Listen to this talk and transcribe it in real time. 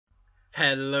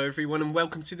Hello everyone and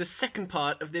welcome to the second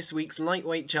part of this week's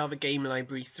lightweight Java game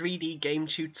library 3D game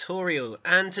tutorial,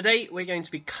 and today we're going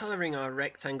to be colouring our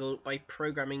rectangle by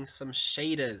programming some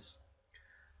shaders.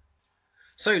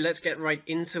 So let's get right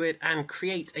into it and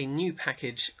create a new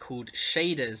package called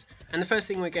shaders. And the first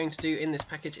thing we're going to do in this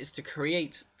package is to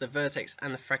create the vertex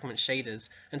and the fragment shaders.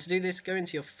 And to do this, go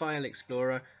into your file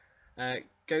explorer,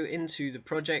 go into the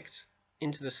project,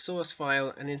 into the source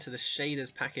file and into the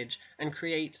shaders package, and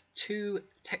create two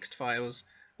text files,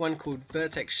 one called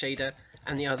Vertex Shader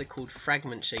and the other called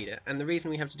Fragment Shader. And the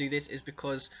reason we have to do this is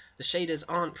because the shaders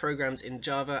aren't programmed in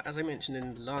Java. As I mentioned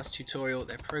in the last tutorial,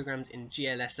 they're programmed in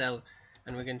GLSL,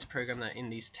 and we're going to program that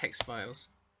in these text files.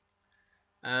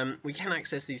 We can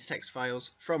access these text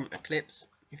files from Eclipse.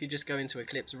 If you just go into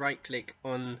Eclipse, right click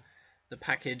on the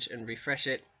package and refresh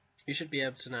it, you should be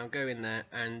able to now go in there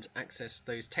and access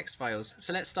those text files.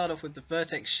 So let's start off with the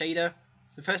Vertex Shader.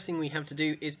 The first thing we have to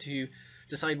do is to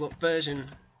decide what version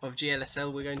of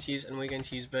GLSL we're going to use, and we're going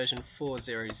to use version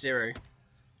 4.0.0.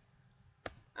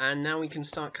 And now we can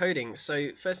start coding. So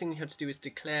first thing we have to do is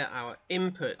declare our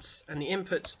inputs, and the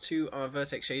inputs to our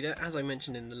Vertex Shader, as I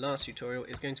mentioned in the last tutorial,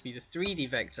 is going to be the 3D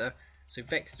vector, so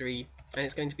vec3, and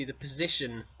it's going to be the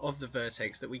position of the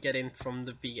vertex that we get in from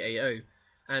the VAO.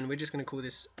 And we're just going to call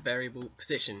this variable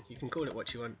position. You can call it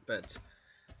what you want, but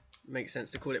it makes sense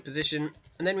to call it position.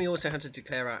 And then we also have to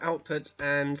declare our output,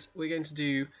 and we're going to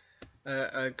do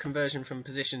a conversion from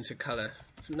position to color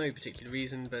for no particular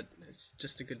reason, but it's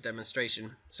just a good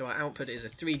demonstration. So our output is a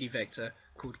 3D vector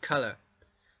called color.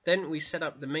 Then we set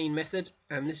up the main method,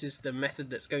 and this is the method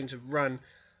that's going to run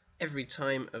every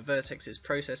time a vertex is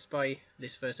processed by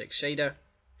this Vertex Shader.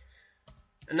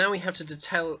 And now we have to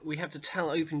tell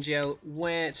OpenGL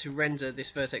where to render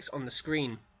this vertex on the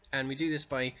screen, and we do this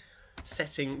by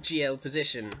setting GL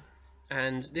position.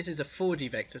 And this is a 4D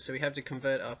vector, so we have to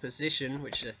convert our position,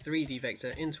 which is a 3D vector,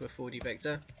 into a 4D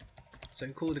vector. So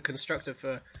call the constructor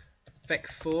for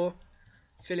vec4,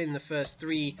 fill in the first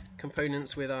three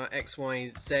components with our x,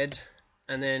 y, z,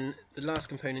 and then the last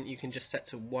component you can just set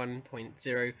to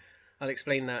 1.0. I'll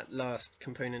explain that last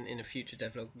component in a future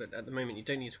devlog, but at the moment you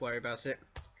don't need to worry about it.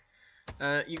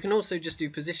 You can also just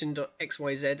do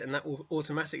position.xyz, and that will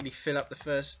automatically fill up the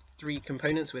first three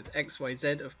components with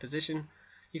xyz of position.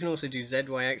 You can also do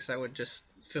zyx, that would just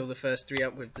fill the first three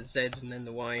up with the z's and then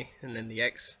the y and then the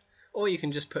x. Or you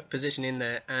can just put position in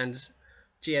there, and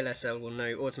GLSL will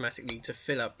know automatically to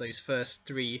fill up those first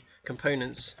three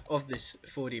components of this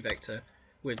 4D vector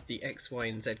with the x, y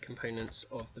and z components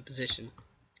of the position.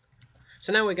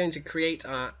 So now we're going to create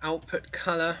our output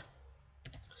color.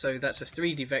 So that's a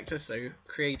 3D vector, so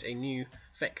create a new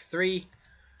vec3,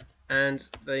 and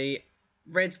the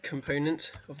red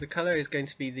component of the color is going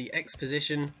to be the x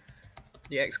position,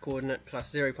 the x coordinate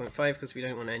plus 0.5 because we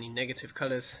don't want any negative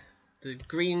colors. The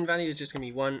green value is just going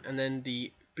to be 1, and then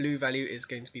the blue value is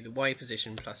going to be the y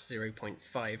position plus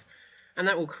 0.5, and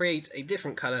that will create a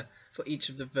different color for each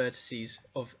of the vertices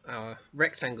of our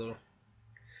rectangle.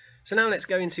 So now let's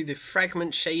go into the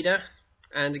Fragment Shader,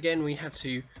 and again we have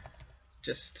to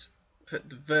just put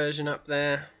the version up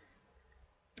there,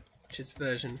 which is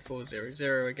version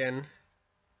 4.0.0 again.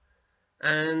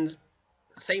 And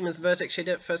same as Vertex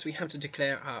Shader, first we have to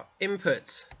declare our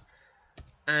input.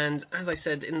 And as I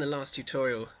said in the last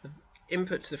tutorial, the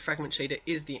input to the Fragment Shader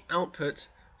is the output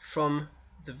from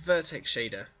the Vertex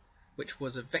Shader, which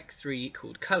was a vec3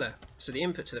 called color. So the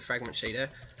input to the Fragment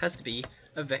Shader has to be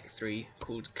a vec3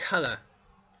 called color.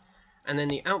 And then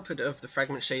the output of the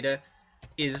Fragment Shader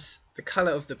is the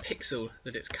color of the pixel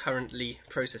that it's currently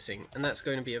processing, and that's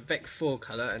going to be a vec4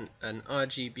 color and an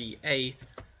RGBA,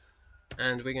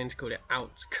 and we're going to call it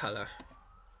out color.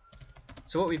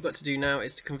 So what we've got to do now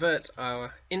is to convert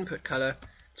our input color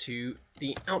to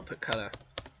the output color.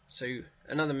 So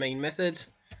another main method,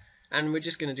 and we're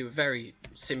just going to do a very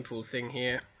simple thing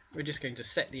here. We're just going to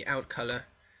set the out color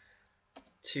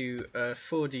to a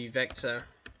 4D vector,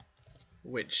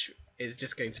 which is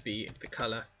just going to be the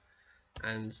color,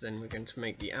 and then we're going to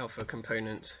make the alpha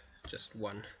component just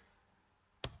 1.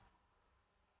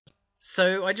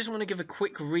 So I just want to give a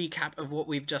quick recap of what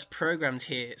we've just programmed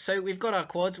here. So we've got our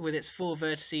quad with its 4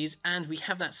 vertices, and we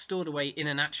have that stored away in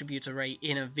an attribute array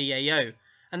in a VAO.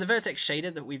 And the Vertex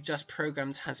Shader that we've just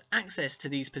programmed has access to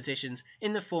these positions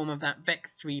in the form of that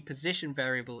vec3 position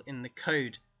variable in the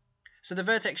code. So the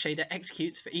Vertex Shader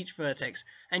executes for each vertex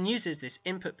and uses this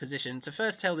input position to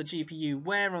first tell the GPU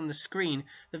where on the screen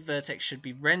the vertex should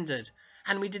be rendered.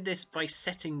 And we did this by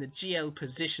setting the GL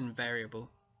position variable.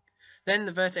 Then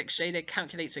the Vertex Shader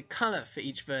calculates a color for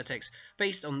each vertex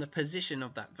based on the position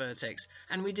of that vertex,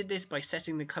 and we did this by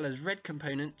setting the color's red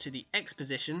component to the X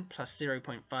position plus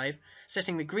 0.5,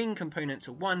 setting the green component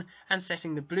to 1, and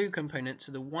setting the blue component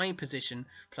to the Y position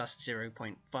plus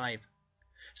 0.5.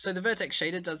 So the Vertex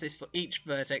Shader does this for each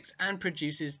vertex and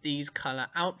produces these color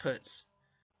outputs.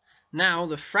 Now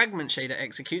the Fragment Shader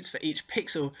executes for each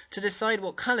pixel to decide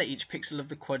what color each pixel of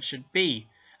the quad should be.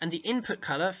 And the input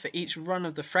color for each run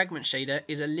of the Fragment Shader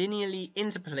is a linearly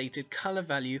interpolated color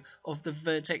value of the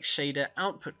Vertex Shader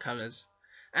output colors.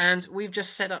 And we've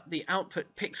just set up the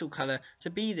output pixel color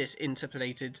to be this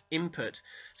interpolated input,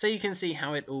 so you can see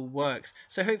how it all works.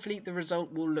 So hopefully the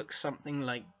result will look something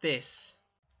like this.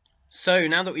 So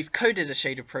now that we've coded a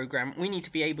shader program, we need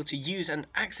to be able to use and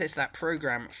access that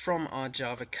program from our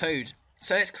Java code.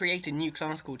 So let's create a new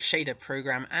class called shader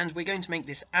program, and we're going to make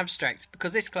this abstract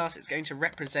because this class is going to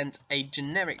represent a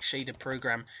generic shader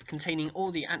program containing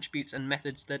all the attributes and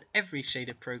methods that every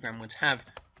shader program would have.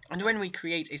 And when we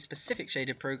create a specific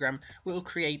shader program, we'll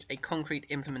create a concrete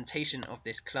implementation of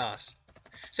this class.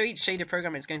 So each shader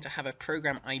program is going to have a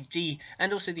program ID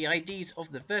and also the IDs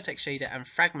of the Vertex Shader and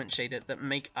Fragment Shader that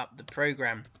make up the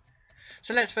program.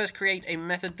 So let's first create a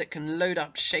method that can load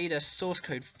up shader source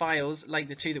code files like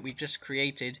the two that we've just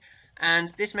created,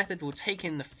 and this method will take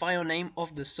in the file name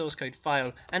of the source code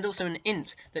file and also an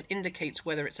int that indicates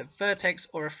whether it's a vertex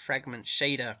or a fragment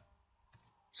shader.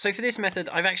 So for this method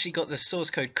I've actually got the source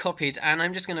code copied, and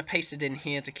I'm just going to paste it in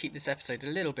here to keep this episode a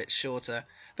little bit shorter.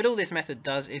 But all this method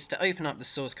does is to open up the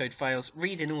source code files,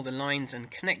 read in all the lines and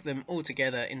connect them all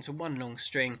together into one long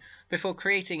string before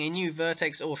creating a new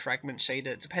vertex or fragment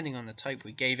shader depending on the type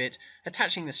we gave it,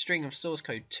 attaching the string of source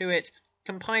code to it,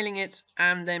 compiling it,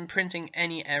 and then printing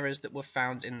any errors that were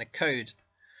found in the code.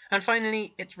 And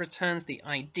finally it returns the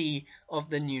ID of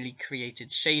the newly created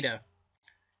shader.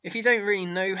 If you don't really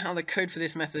know how the code for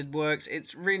this method works,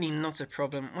 it's really not a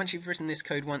problem. Once you've written this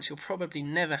code once, you'll probably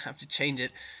never have to change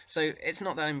it, so it's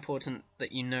not that important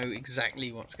that you know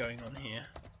exactly what's going on here.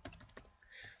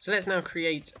 So let's now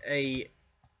create a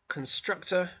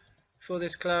constructor for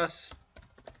this class.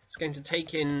 It's going to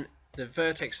take in the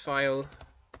vertex file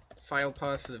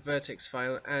path for the vertex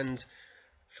file and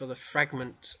for the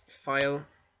fragment file.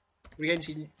 We're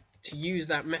going to use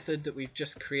that method that we've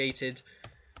just created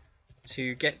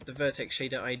to get the Vertex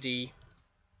Shader ID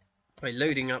by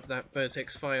loading up that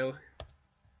vertex file,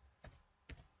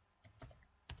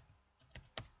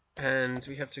 and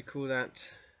we have to call that,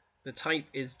 the type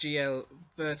is GL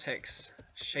Vertex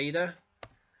Shader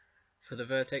for the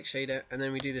Vertex Shader, and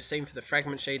then we do the same for the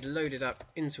Fragment Shader, load it up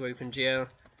into OpenGL,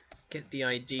 get the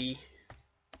ID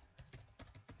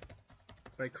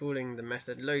by calling the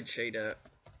method loadShader,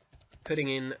 putting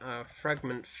in our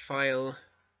fragment file,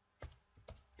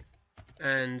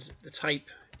 and the type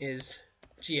is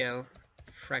GL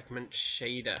Fragment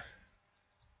Shader.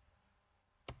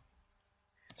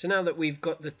 So now that we've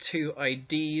got the two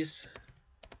IDs,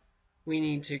 we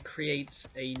need to create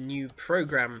a new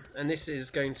program, and this is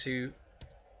going to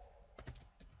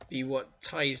be what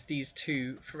ties these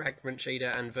two, Fragment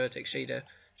Shader and Vertex Shader,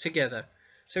 together.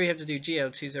 So we have to do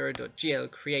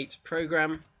gl20.gl create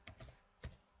program,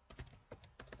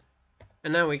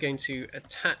 and now we're going to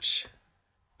attach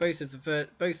both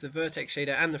the Vertex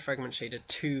Shader and the Fragment Shader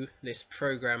to this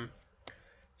program.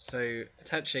 So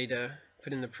attach shader,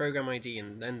 put in the program ID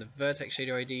and then the Vertex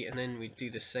Shader ID, and then we do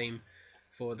the same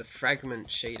for the Fragment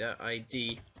Shader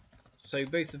ID. So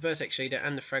both the Vertex Shader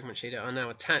and the Fragment Shader are now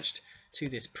attached to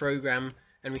this program,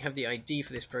 and we have the ID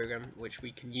for this program which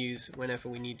we can use whenever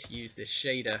we need to use this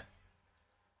shader.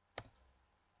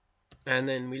 And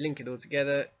then we link it all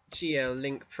together, GL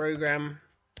link program,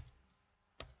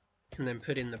 and then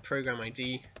put in the program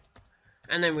ID,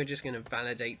 and then we're just going to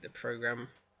validate the program.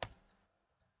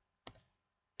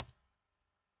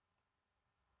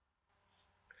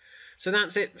 So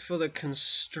that's it for the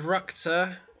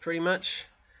constructor, pretty much.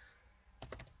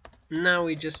 Now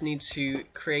we just need to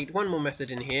create one more method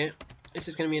in here. This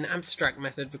is going to be an abstract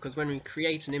method because when we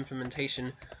create an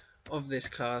implementation of this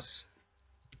class,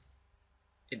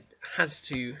 it has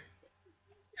to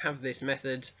have this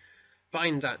method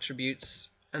bind attributes,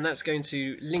 and that's going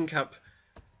to link up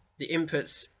the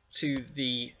inputs to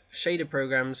the shader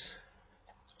programs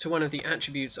to one of the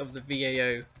attributes of the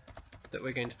VAO that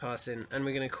we're going to pass in, and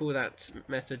we're going to call that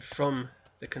method from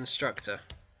the constructor.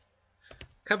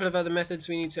 A couple of other methods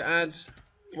we need to add.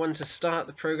 One to start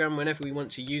the program. Whenever we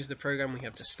want to use the program, we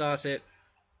have to start it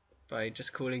by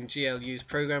just calling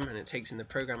GL_use_program, and it takes in the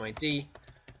program ID.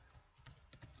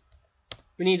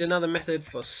 We need another method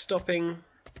for stopping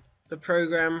the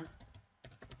program,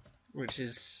 which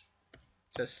is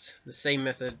just the same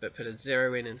method but put a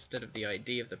 0 in instead of the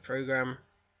ID of the program.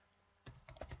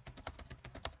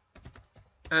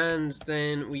 And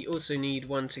then we also need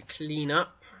one to clean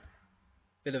up,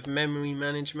 bit of memory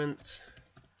management,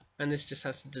 and this just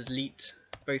has to delete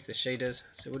both the shaders.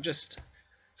 So we'll just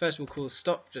first we'll call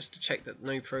stop just to check that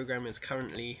no program is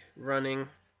currently running.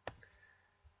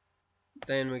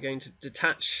 Then we're going to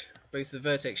detach both the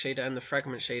Vertex Shader and the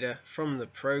Fragment Shader from the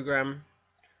program.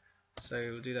 So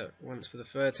we'll do that once for the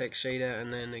Vertex Shader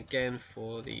and then again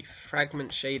for the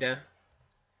Fragment Shader.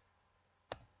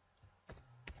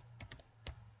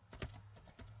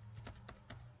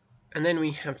 And then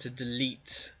we have to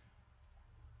delete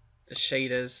the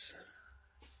shaders,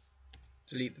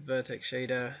 delete the Vertex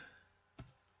Shader,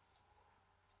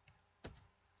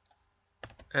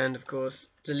 and of course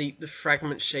delete the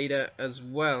Fragment Shader as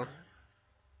well.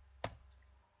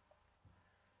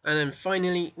 And then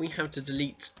finally we have to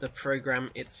delete the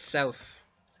program itself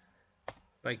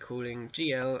by calling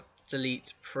GL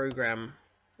delete program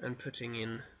and putting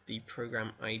in the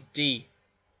program ID.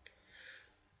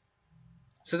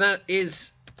 So that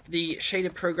is the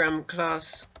shader program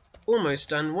class almost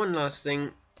done. One last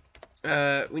thing,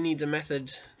 we need a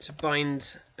method to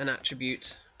bind an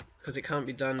attribute because it can't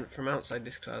be done from outside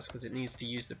this class because it needs to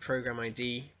use the program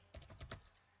ID.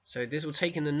 So this will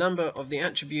take in the number of the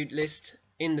attribute list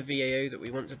in the VAO that we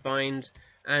want to bind,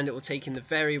 and it will take in the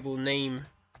variable name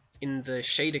in the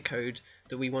shader code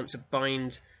that we want to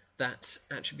bind that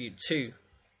attribute to.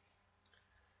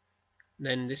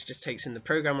 Then this just takes in the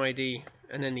program ID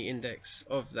and then the index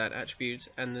of that attribute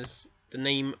and the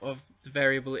name of the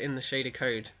variable in the shader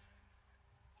code.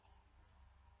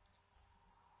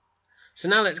 So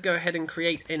now let's go ahead and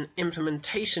create an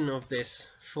implementation of this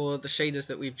for the shaders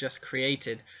that we've just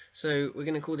created. So we're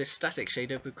going to call this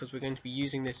StaticShader because we're going to be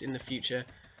using this in the future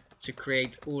to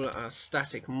create all our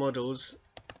static models.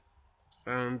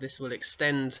 This will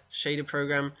extend shader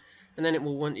program, and then it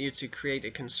will want you to create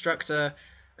a constructor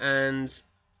and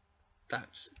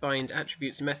that bind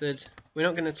attributes method. We're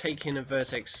not going to take in a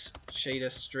Vertex Shader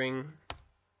string,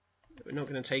 we're not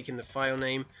going to take in the file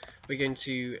name, we're going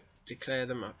to declare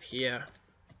them up here.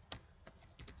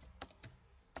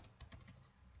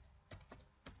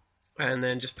 And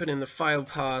then just put in the file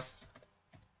path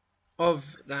of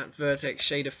that Vertex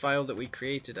Shader file that we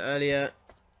created earlier,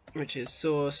 which is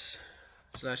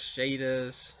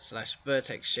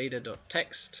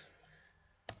source/shaders/vertexshader.txt.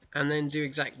 And then do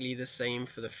exactly the same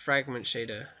for the Fragment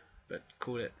Shader, but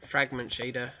call it Fragment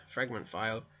Shader, fragment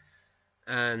file,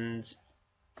 and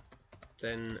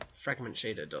then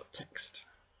fragmentshader.txt.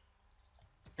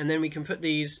 And then we can put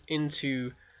these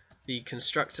into the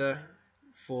constructor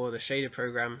for the shader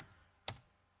program.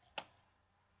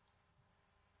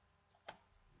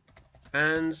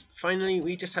 And finally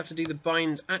we just have to do the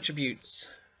bind attributes.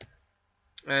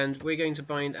 And we're going to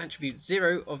bind attribute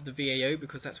 0 of the VAO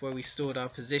because that's where we stored our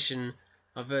position,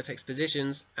 our vertex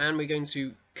positions, and we're going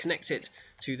to connect it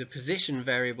to the position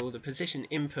variable, the position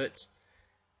input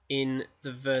in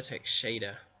the Vertex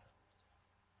Shader.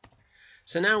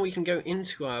 So now we can go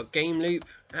into our game loop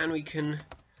and we can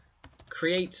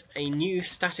create a new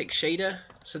static shader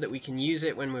so that we can use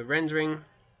it when we're rendering,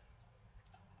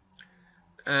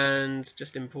 and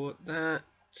just import that.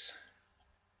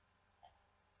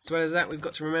 As well as that, we've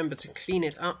got to remember to clean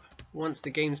it up once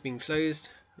the game's been closed,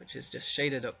 which is just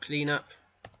shader.cleanup.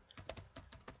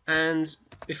 And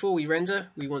before we render,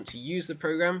 we want to use the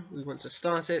program, we want to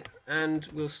start it, and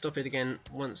we'll stop it again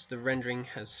once the rendering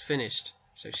has finished.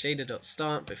 So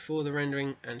shader.start before the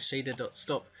rendering and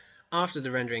shader.stop after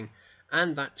the rendering,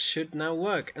 and that should now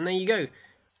work. And there you go.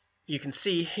 You can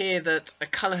see here that a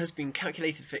color has been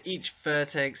calculated for each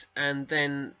vertex, and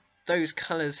then those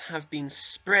colors have been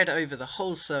spread over the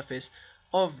whole surface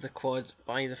of the quad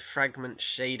by the Fragment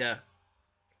Shader.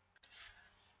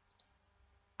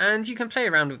 And you can play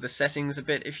around with the settings a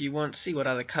bit if you want to see what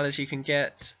other colors you can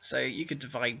get. So you could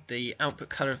divide the output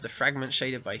color of the Fragment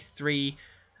Shader by 3,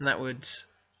 and that would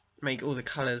make all the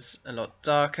colors a lot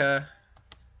darker.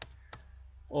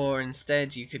 Or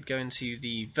instead you could go into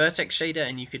the Vertex Shader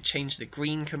and you could change the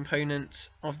green component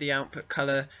of the output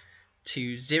color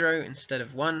to 0 instead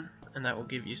of 1, and that will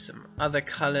give you some other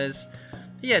colors.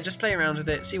 But yeah, just play around with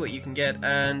it, see what you can get,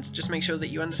 and just make sure that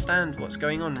you understand what's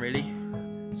going on, really.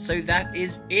 So that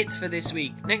is it for this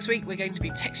week. Next week we're going to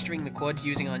be texturing the quad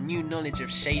using our new knowledge of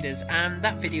shaders, and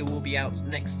that video will be out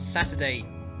next Saturday.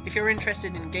 If you're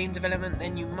interested in game development,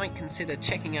 then you might consider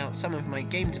checking out some of my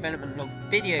game development log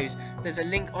videos. There's a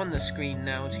link on the screen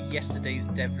now to yesterday's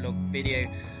devlog video.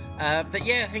 But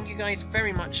yeah, thank you guys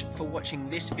very much for watching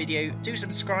this video. Do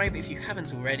subscribe if you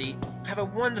haven't already. Have a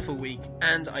wonderful week,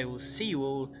 and I will see you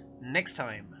all next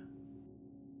time.